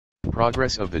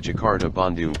Progress of the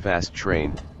Jakarta-Bandung Fast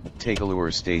Train,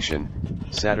 Tegalluar Station,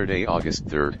 Saturday, August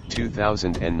 3,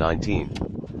 2019.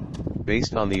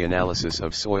 Based on the analysis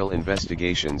of soil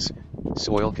investigations,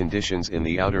 soil conditions in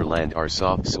the outer land are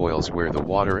soft soils where the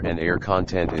water and air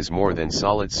content is more than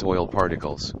solid soil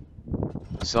particles.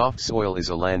 Soft soil is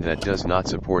a land that does not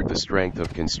support the strength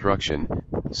of construction,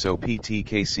 so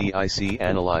PTKCIC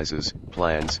analyzes,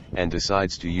 plans, and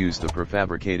decides to use the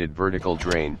prefabricated vertical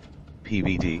drain,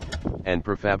 PVD, and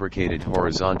prefabricated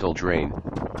horizontal drain,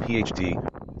 PHD,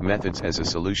 methods as a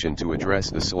solution to address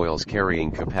the soil's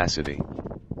carrying capacity.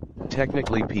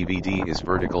 Technically, PVD is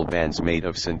vertical bands made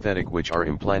of synthetic which are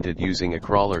implanted using a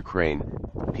crawler crane,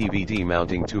 PVD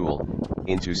mounting tool,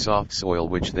 into soft soil,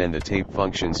 which then the tape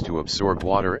functions to absorb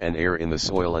water and air in the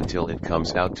soil until it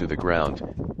comes out to the ground.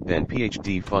 Then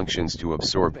PHD functions to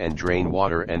absorb and drain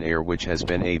water and air which has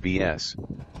been ABS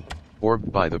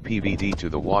orbed by the PVD to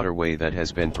the waterway that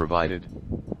has been provided.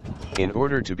 In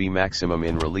order to be maximum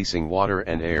in releasing water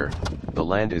and air, the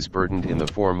land is burdened in the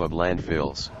form of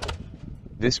landfills.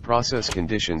 This process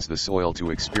conditions the soil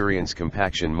to experience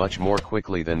compaction much more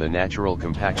quickly than the natural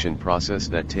compaction process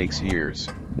that takes years.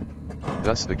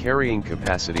 Thus the carrying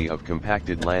capacity of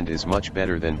compacted land is much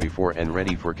better than before and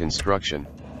ready for construction.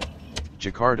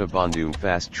 Jakarta-Bandung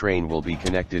Fast Train will be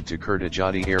connected to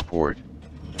Kertajati Airport.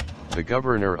 The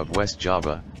Governor of West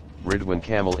Java, Ridwan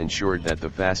Kamil, ensured that the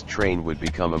fast train would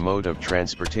become a mode of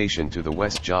transportation to the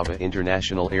West Java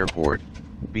International Airport,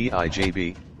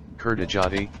 BIJB,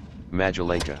 Kertajati,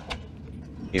 Majalengka.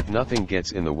 If nothing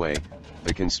gets in the way,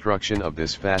 the construction of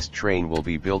this fast train will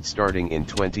be built starting in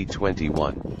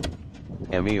 2021.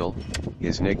 Emil,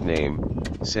 his nickname,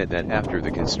 said that after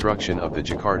the construction of the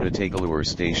Jakarta-Tegalluar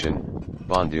station,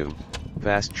 Bandung,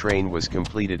 fast train was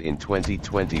completed in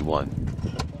 2021.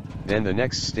 Then the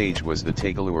next stage was the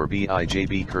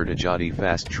Tegalluar-BIJB Kertajati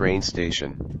fast train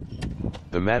station.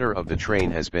 The matter of the train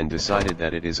has been decided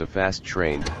that it is a fast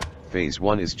train. Phase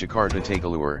 1 is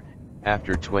Jakarta-Tegalluar,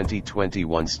 after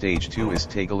 2021 Stage 2 is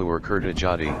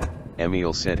Tegalluar-Kertajati,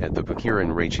 Emil said at the Pikiran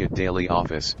Rakyat Daily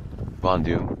Office,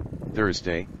 Bandung,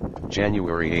 Thursday,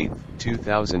 January 8,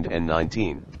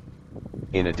 2019.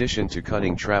 In addition to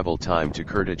cutting travel time to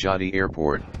Kertajati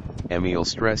Airport, Emil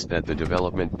stressed that the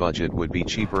development budget would be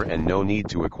cheaper and no need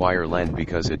to acquire land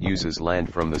because it uses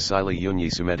land from the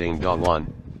Siliunyi Sumedang Dawan,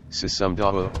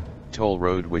 Sesumdawa, toll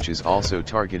road, which is also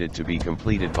targeted to be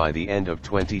completed by the end of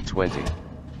 2020.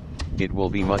 It will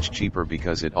be much cheaper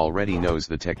because it already knows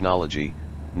the technology,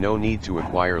 no need to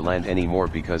acquire land anymore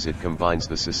because it combines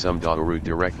the Sesumdawa route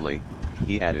directly,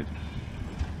 he added.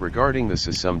 Regarding the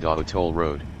Sesumdawa toll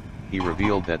road, he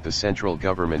revealed that the central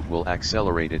government will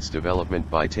accelerate its development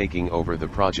by taking over the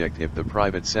project if the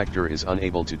private sector is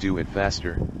unable to do it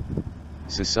faster.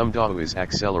 Sesumdawa is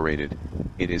accelerated.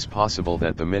 It is possible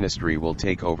that the ministry will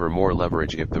take over more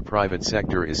leverage if the private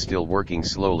sector is still working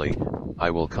slowly. I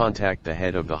will contact the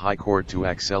head of the High Court to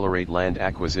accelerate land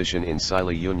acquisition in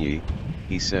Siliunyi,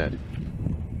 he said.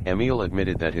 Emil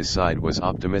admitted that his side was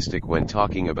optimistic when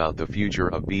talking about the future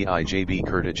of BIJB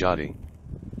Kertajati.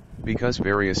 Because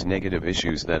various negative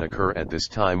issues that occur at this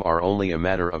time are only a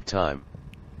matter of time.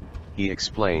 He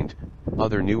explained,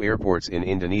 other new airports in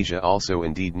Indonesia also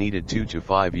indeed needed 2 to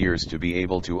 5 years to be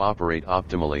able to operate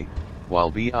optimally,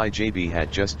 while BIJB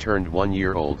had just turned 1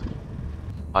 year old.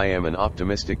 I am an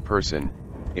optimistic person.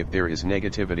 If there is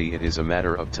negativity, it is a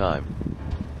matter of time.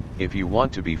 If you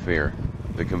want to be fair,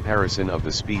 the comparison of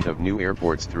the speed of new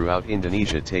airports throughout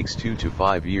Indonesia takes 2 to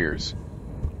 5 years.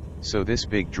 So this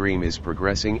big dream is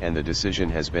progressing and the decision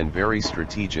has been very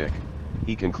strategic,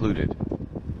 he concluded.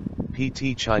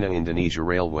 PT China Indonesia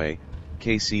Railway,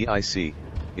 KCIC,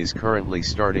 is currently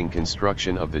starting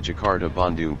construction of the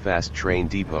Jakarta-Bandung Fast Train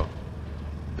Depot.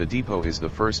 The depot is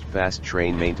the first fast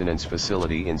train maintenance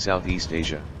facility in Southeast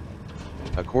Asia.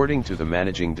 According to the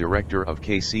managing director of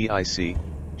KCIC,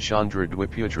 Chandra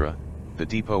Dwiputra, the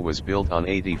depot was built on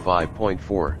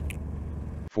 85.44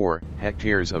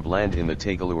 hectares of land in the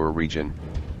Tegalluar region,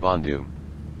 Bandung.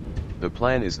 The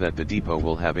plan is that the depot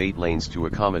will have 8 lanes to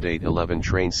accommodate 11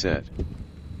 train set.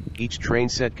 Each train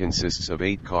set consists of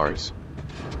 8 cars.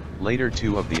 Later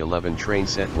 2 of the 11 train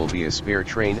set will be a spare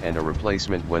train and a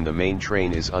replacement when the main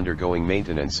train is undergoing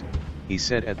maintenance, he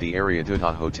said at the Area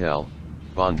Duta Hotel,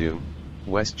 Bandung,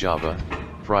 West Java,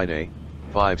 Friday,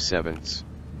 5/7.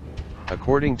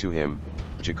 According to him,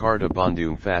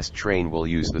 Jakarta-Bandung Fast Train will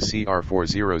use the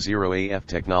CR400AF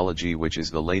technology, which is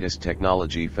the latest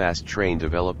technology fast train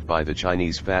developed by the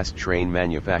Chinese fast train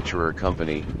manufacturer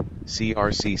company,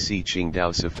 CRCC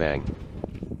Qingdao Sifang.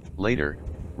 Later,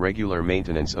 regular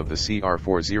maintenance of the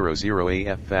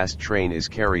CR400AF fast train is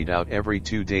carried out every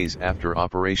 2 days after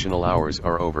operational hours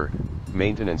are over.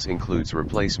 Maintenance includes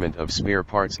replacement of spare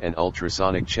parts and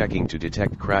ultrasonic checking to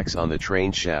detect cracks on the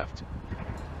train shaft.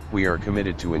 We are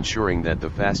committed to ensuring that the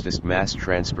fastest mass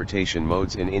transportation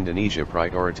modes in Indonesia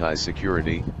prioritize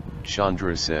security,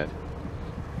 Chandra said.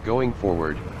 Going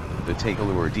forward, the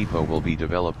Tegalluar depot will be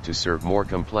developed to serve more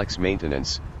complex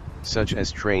maintenance, such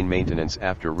as train maintenance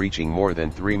after reaching more than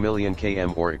 3 million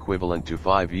km or equivalent to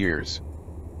 5 years.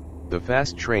 The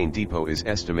fast train depot is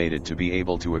estimated to be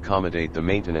able to accommodate the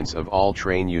maintenance of all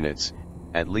train units,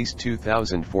 at least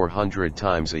 2,400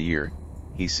 times a year,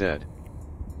 he said.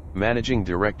 Managing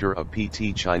Director of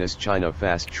PT China's China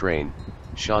Fast Train,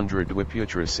 Chandra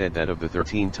Dwiputra said that of the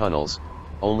 13 tunnels,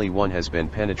 only one has been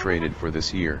penetrated for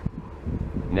this year.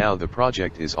 Now the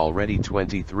project is already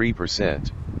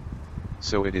 23%.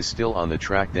 So it is still on the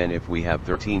track then if we have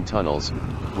 13 tunnels,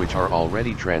 which are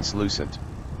already translucent.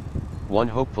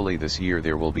 Hopefully this year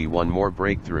there will be one more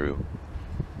breakthrough.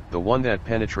 The one that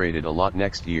penetrated a lot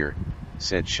next year,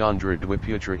 said Chandra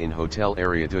Dwiputra in Hotel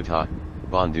Area Duta,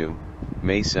 Bandung,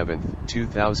 May 7,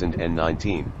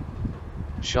 2019.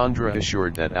 Chandra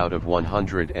assured that out of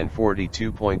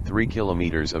 142.3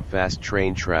 kilometers of fast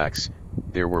train tracks,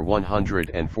 there were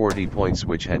 140 points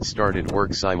which had started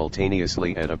work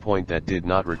simultaneously at a point that did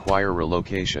not require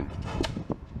relocation.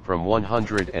 From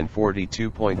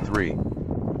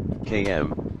 142.3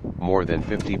 km, more than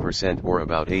 50% or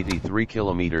about 83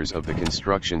 kilometers of the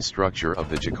construction structure of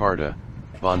the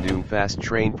Jakarta-Bandung fast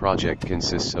train project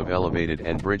consists of elevated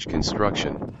and bridge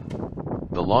construction.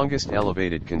 The longest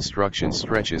elevated construction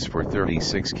stretches for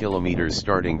 36 kilometers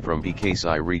starting from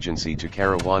Bekasi Regency to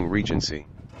Karawang Regency.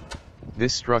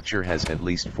 This structure has at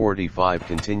least 45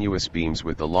 continuous beams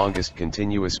with the longest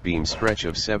continuous beam stretch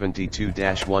of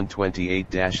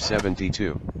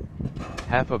 72-128-72.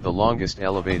 Half of the longest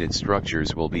elevated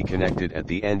structures will be connected at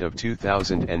the end of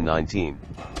 2019.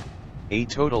 A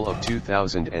total of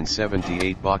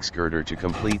 2,078 box girder to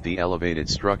complete the elevated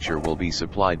structure will be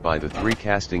supplied by the 3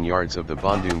 casting yards of the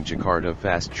Bandung-Jakarta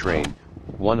fast train,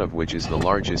 one of which is the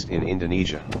largest in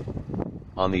Indonesia.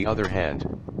 On the other hand,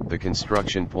 the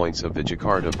construction points of the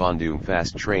Jakarta-Bandung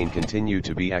fast train continue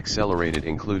to be accelerated,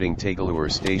 including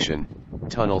Tegalluar Station,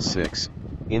 Tunnel 6,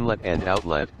 Inlet and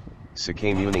Outlet,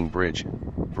 Sakamuning Bridge,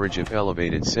 Bridge of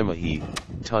Elevated Cimahi,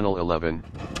 Tunnel 11,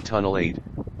 Tunnel 8,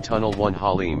 Tunnel 1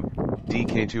 Halim,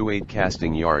 DK28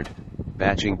 Casting Yard,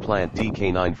 Batching Plant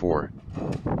DK94.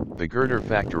 The girder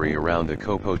factory around the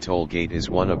Kopo toll gate is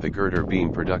one of the girder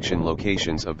beam production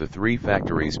locations of the 3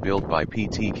 factories built by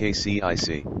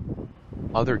PTKCIC.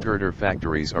 Other girder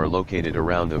factories are located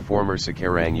around the former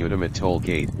Sekarang Utama toll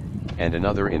gate, and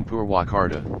another in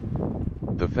Purwakarta.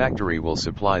 The factory will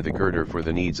supply the girder for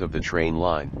the needs of the train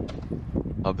line.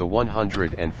 Of the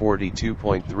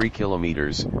 142.3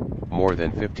 kilometers, more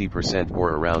than 50%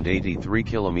 or around 83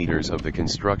 kilometers of the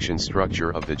construction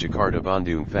structure of the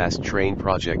Jakarta-Bandung fast train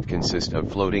project consist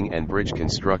of floating and bridge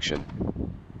construction.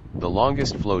 The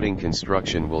longest floating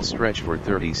construction will stretch for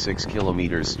 36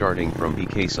 kilometers starting from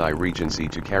Bekasi Regency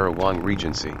to Karawang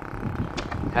Regency.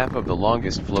 Half of the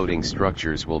longest floating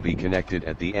structures will be connected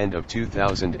at the end of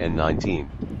 2019.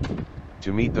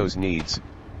 To meet those needs,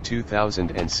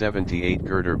 2,078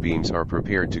 girder beams are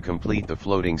prepared to complete the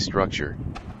floating structure.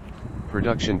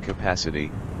 Production capacity,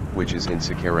 which is in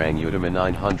Sekarang Utama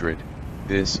 900,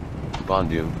 this,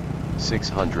 Bandung,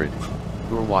 600,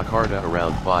 Purwakarta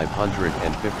around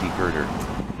 550 girder,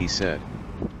 he said.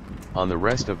 On the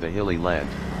rest of the hilly land,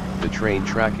 the train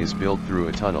track is built through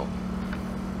a tunnel.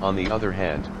 On the other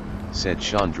hand, said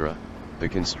Chandra, the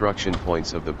construction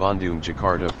points of the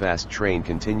Bandung-Jakarta fast train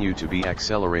continue to be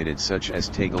accelerated, such as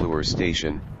Tegalluar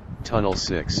Station, Tunnel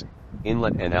 6,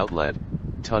 Inlet and Outlet,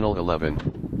 Tunnel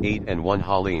 11, 8 and 1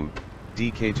 Halim,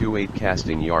 DK28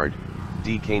 Casting Yard,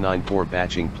 DK94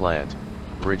 Batching Plant,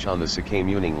 Bridge on the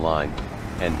Sakamuning line,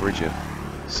 and Bridge of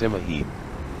Cimahi.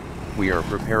 We are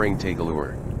preparing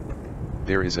Tegalluar.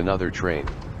 There is another train.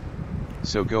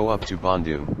 So go up to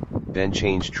Bandung, then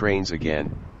change trains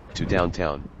again, to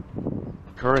downtown.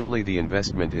 Currently the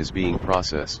investment is being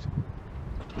processed.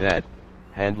 That,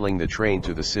 handling the train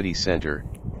to the city center,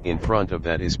 in front of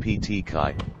that is PT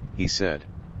Kai, he said.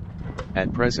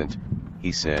 At present,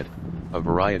 he said, a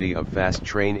variety of fast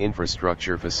train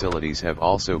infrastructure facilities have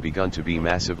also begun to be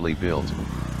massively built.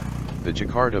 The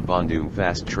Jakarta-Bandung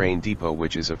fast train depot,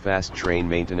 which is a fast train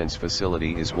maintenance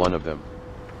facility, is one of them.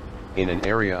 In an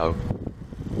area of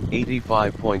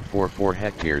 85.44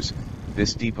 hectares,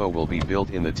 this depot will be built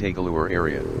in the Tegalluar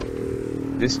area.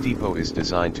 This depot is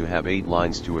designed to have 8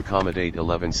 lines to accommodate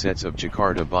 11 sets of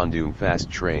Jakarta-Bandung fast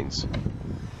trains.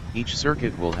 Each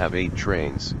circuit will have 8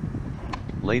 trains.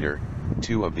 Later,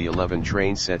 2 of the 11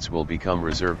 train sets will become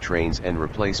reserve trains and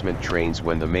replacement trains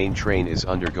when the main train is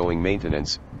undergoing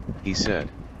maintenance, he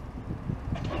said.